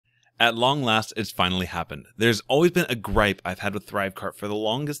At long last, it's finally happened. There's always been a gripe I've had with Thrivecart for the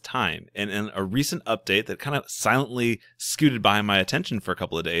longest time, and in a recent update that kind of silently scooted by my attention for a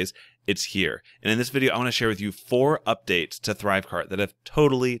couple of days, it's here. And in this video, I want to share with you 4 updates to Thrivecart that have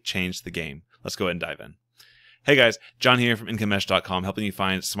totally changed the game. Let's go ahead and dive in. Hey guys, John here from IncomeMesh.com, helping you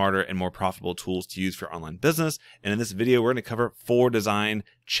find smarter and more profitable tools to use for your online business. And in this video, we're going to cover 4 design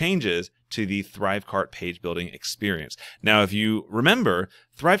changes to the Thrivecart page building experience. Now, if you remember,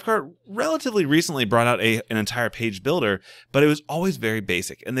 Thrivecart relatively recently brought out an entire page builder, but it was always very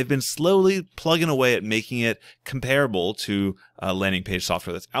basic. And they've been slowly plugging away at making it comparable to landing page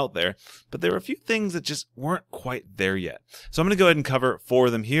software that's out there. But there were a few things that just weren't quite there yet. So I'm going to go ahead and cover 4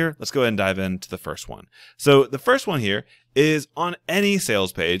 of them here. Let's go ahead and dive into the first one. So the first one here is on any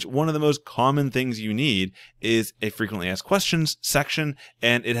sales page, one of the most common things you need is a frequently asked questions section,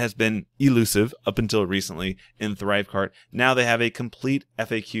 and it has been elusive up until recently in Thrivecart. Now they have a complete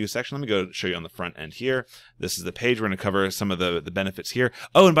FAQ section. Let me go show you on the front end here. This is the page. We're going to cover some of the benefits here.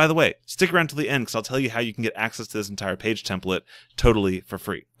 Oh, and by the way, stick around till the end because I'll tell you how you can get access to this entire page template totally for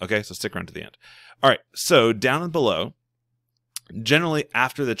free. Okay, so stick around to the end. All right, so down below, generally,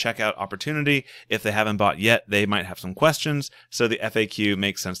 after the checkout opportunity, if they haven't bought yet, they might have some questions. So the FAQ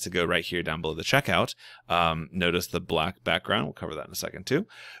makes sense to go right here down below the checkout. Notice the black background. We'll cover that in a second too.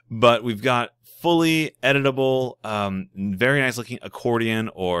 But we've got fully editable, very nice looking accordion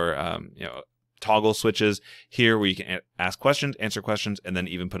or toggle switches here where you can ask questions, answer questions, and then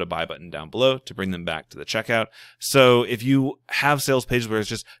even put a buy button down below to bring them back to the checkout. So if you have sales pages where it's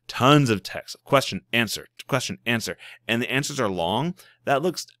just tons of text, question, answer, and the answers are long, that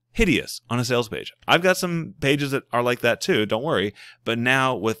looks hideous on a sales page. I've got some pages that are like that too, don't worry. But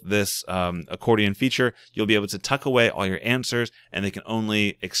now with this accordion feature, you'll be able to tuck away all your answers and they can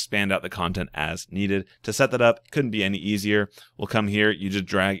only expand out the content as needed. To set that up, couldn't be any easier. We'll come here, you just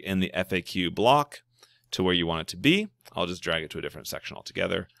drag in the FAQ block to where you want it to be. I'll just drag it to a different section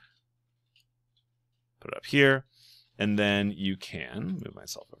altogether. Put it up here. And then you can move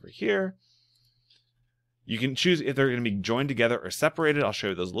myself over here. You can choose if they're going to be joined together or separated. I'll show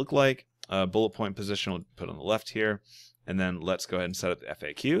you what those look like. Bullet point position we'll put on the left here. And then let's go ahead and set up the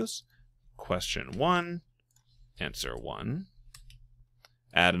FAQs. Question 1, answer 1.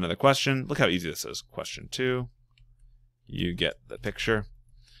 Add another question. Look how easy this is. Question 2. You get the picture.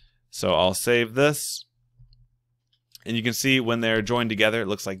 So I'll save this. And you can see when they're joined together, it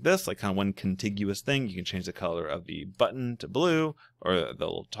looks like this, like kind of one contiguous thing. You can change the color of the button to blue or the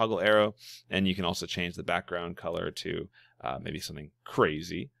little toggle arrow. And you can also change the background color to maybe something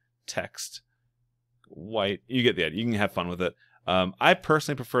crazy, text, white. You get the idea. You can have fun with it. I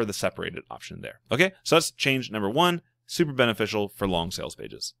personally prefer the separated option there. Okay, so that's change number 1. Super beneficial for long sales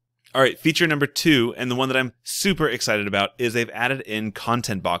pages. All right, feature number 2, and the one that I'm super excited about, is they've added in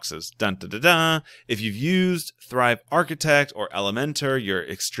content boxes. Dun, dun, dun, dun. If you've used Thrive Architect or Elementor, you're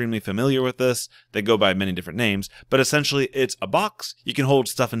extremely familiar with this. They go by many different names, but essentially it's a box you can hold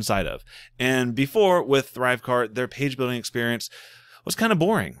stuff inside of. And before, with Thrivecart, their page building experience was kind of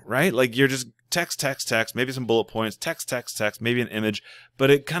boring, right? Like you're just text, maybe some bullet points, text, maybe an image, but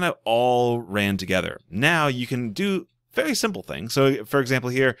it kind of all ran together. Now you can do very simple thing. So for example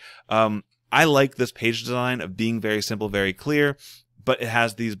here, I like this page design of being very simple, very clear, but it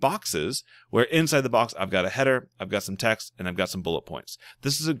has these boxes where inside the box, I've got a header, I've got some text, and I've got some bullet points.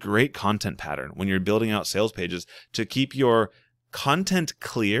 This is a great content pattern when you're building out sales pages to keep your content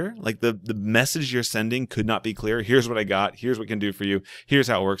clear, like the message you're sending could not be clear. Here's what I got. Here's what it can do for you. Here's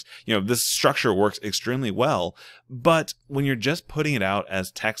how it works. This structure works extremely well, but when you're just putting it out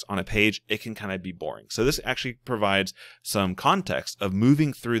as text on a page, it can kind of be boring. So this actually provides some context of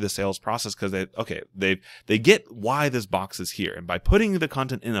moving through the sales process because they get why this box is here. And by putting the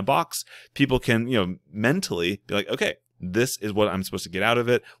content in a box, people can, mentally be like, okay, this is what I'm supposed to get out of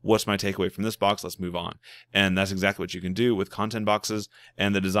it. What's my takeaway from this box? Let's move on. And that's exactly what you can do with content boxes.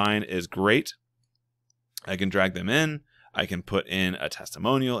 And the design is great. I can drag them in. I can put in a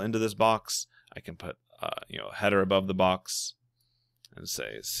testimonial into this box. I can put a header above the box and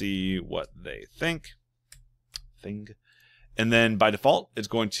say, see what they think. And then by default, it's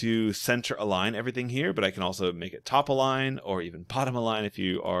going to center align everything here, but I can also make it top align or even bottom align if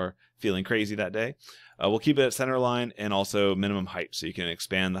you are feeling crazy that day. We'll keep it at center align and also minimum height. So you can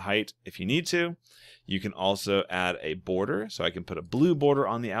expand the height if you need to. You can also add a border. So I can put a blue border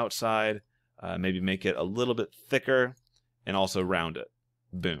on the outside, maybe make it a little bit thicker and also round it.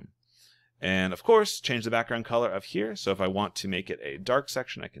 Boom. And of course, change the background color of here. So if I want to make it a dark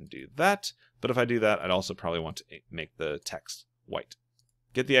section, I can do that. But if I do that, I'd also probably want to make the text white.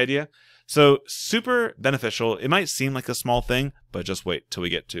 Get the idea? So super beneficial. It might seem like a small thing, but just wait till we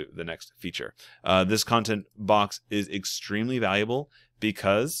get to the next feature. This content box is extremely valuable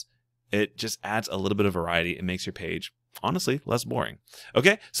because it just adds a little bit of variety. It makes your page, honestly, less boring.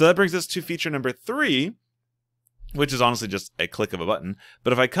 Okay, so that brings us to feature number 3, which is honestly just a click of a button.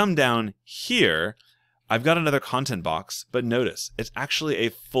 But if I come down here, I've got another content box, but notice it's actually a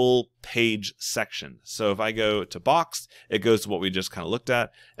full page section. So if I go to box, it goes to what we just kind of looked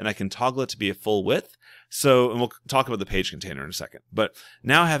at, and I can toggle it to be a full width. So, and we'll talk about the page container in a second, but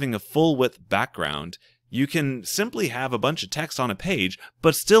now having a full width background, you can simply have a bunch of text on a page,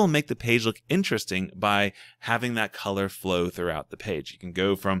 but still make the page look interesting by having that color flow throughout the page. You can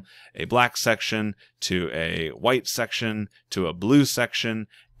go from a black section to a white section to a blue section,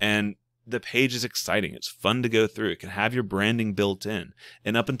 and the page is exciting. It's fun to go through. It can have your branding built in.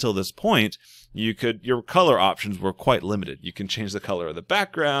 And up until this point, your color options were quite limited. You can change the color of the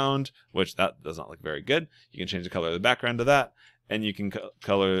background, which that does not look very good. You can change the color of the background to that, and you can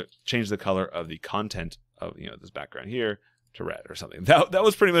change the color of the content of this background here to red or something. That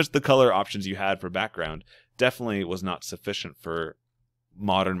was pretty much the color options you had for background. Definitely was not sufficient for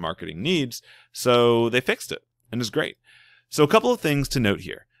modern marketing needs, so they fixed it, and it's great. So a couple of things to note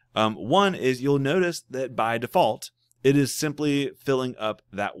here. One is you'll notice that by default, it is simply filling up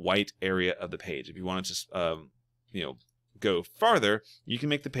that white area of the page. If you want to just, go farther, you can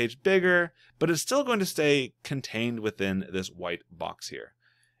make the page bigger, but it's still going to stay contained within this white box here.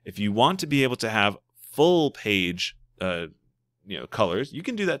 If you want to be able to have full page, colors, you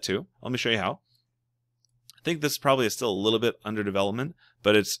can do that too. Let me show you how. I think this probably is still a little bit under development,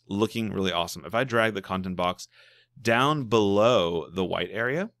 but it's looking really awesome. If I drag the content box down below the white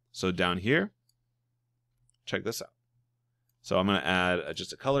area, so down here, check this out. So I'm going to add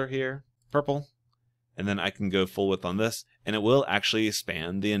just a color here, purple, and then I can go full width on this, and it will actually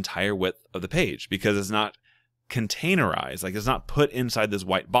span the entire width of the page because it's not containerized, like it's not put inside this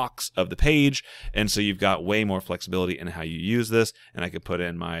white box of the page, and so you've got way more flexibility in how you use this. And I could put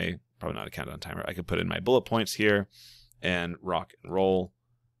in my, probably not a countdown timer, I could put in my bullet points here and rock and roll.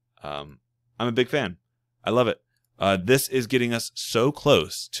 I'm a big fan. I love it. This is getting us so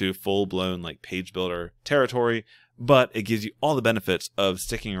close to full-blown like page builder territory, but it gives you all the benefits of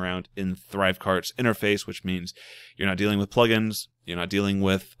sticking around in Thrivecart's interface, which means you're not dealing with plugins, you're not dealing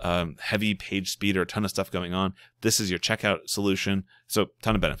with heavy page speed or a ton of stuff going on. This is your checkout solution, so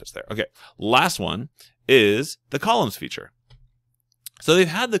ton of benefits there. Okay, last one is the columns feature. So they've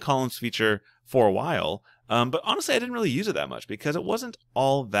had the columns feature for a while, but honestly, I didn't really use it that much because it wasn't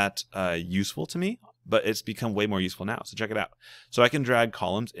all that useful to me. But it's become way more useful now. So check it out. So I can drag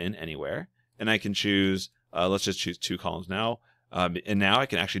columns in anywhere, and I can choose, let's just choose 2 columns now. And now I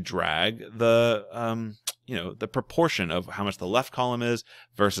can actually drag the, the proportion of how much the left column is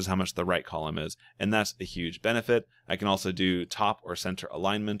versus how much the right column is. And that's a huge benefit. I can also do top or center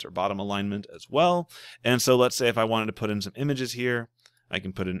alignment or bottom alignment as well. And so let's say if I wanted to put in some images here, I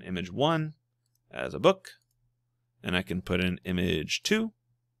can put in image 1 as a book, and I can put in image 2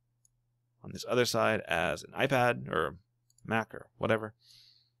 on this other side as an iPad or Mac or whatever.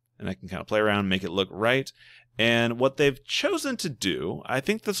 And I can kind of play around, make it look right. And what they've chosen to do, I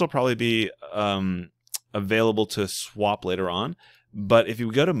think this will probably be available to swap later on. But if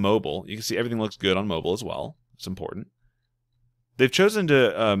you go to mobile, you can see everything looks good on mobile as well. It's important. They've chosen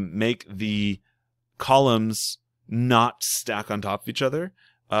to make the columns not stack on top of each other.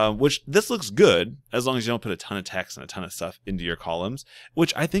 Which this looks good as long as you don't put a ton of text and a ton of stuff into your columns,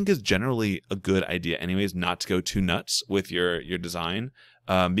 which I think is generally a good idea anyways, not to go too nuts with your design.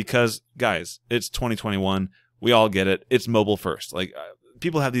 Because guys, it's 2021. We all get it. It's mobile first. Like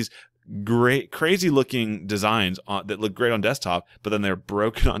people have these great, crazy looking designs that look great on desktop, but then they're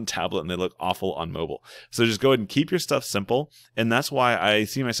broken on tablet and they look awful on mobile. So just go ahead and keep your stuff simple. And that's why I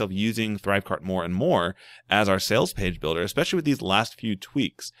see myself using Thrivecart more and more as our sales page builder, especially with these last few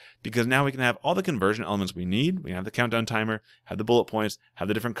tweaks, because now we can have all the conversion elements we need. We have the countdown timer, have the bullet points, have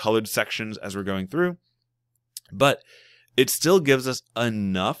the different colored sections as we're going through. But it still gives us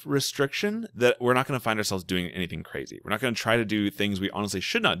enough restriction that we're not going to find ourselves doing anything crazy. We're not going to try to do things we honestly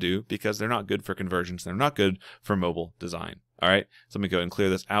should not do because they're not good for conversions. They're not good for mobile design. All right, so let me go and clear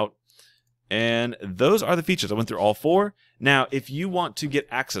this out. And those are the features. I went through all 4. Now, if you want to get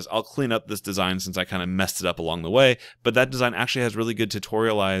access, I'll clean up this design since I kind of messed it up along the way, but that design actually has really good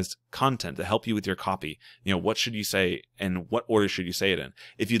tutorialized content to help you with your copy. You know, what should you say and what order should you say it in?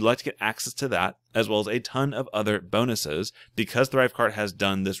 If you'd like to get access to that, as well as a ton of other bonuses, because Thrivecart has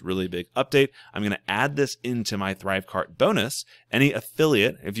done this really big update, I'm going to add this into my Thrivecart bonus. Any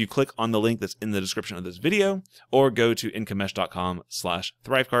affiliate, if you click on the link that's in the description of this video, or go to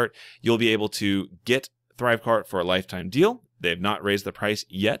incomesh.com/Thrivecart, you'll be able to get Thrivecart for a lifetime deal. They have not raised the price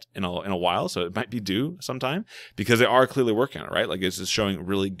yet in a while, so it might be due sometime because they are clearly working on it, right? Like it's just showing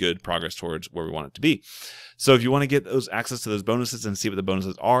really good progress towards where we want it to be. So if you want to get those access to those bonuses and see what the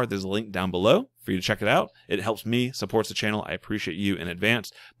bonuses are, there's a link down below for you to check it out. It helps me, supports the channel. I appreciate you in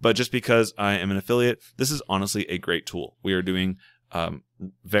advance. But just because I am an affiliate, this is honestly a great tool. We are doing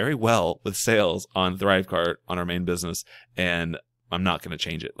very well with sales on Thrivecart on our main business, and I'm not going to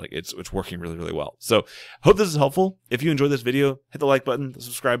change it. Like it's working really, really well. So hope this is helpful. If you enjoyed this video, hit the like button, the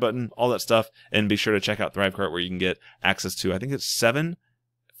subscribe button, all that stuff. And be sure to check out Thrivecart where you can get access to, I think it's 7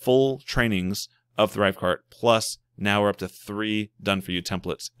 full trainings of Thrivecart. Plus now we're up to 3 done for you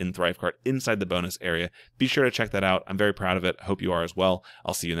templates in Thrivecart inside the bonus area. Be sure to check that out. I'm very proud of it. I hope you are as well.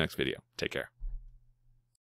 I'll see you in the next video. Take care.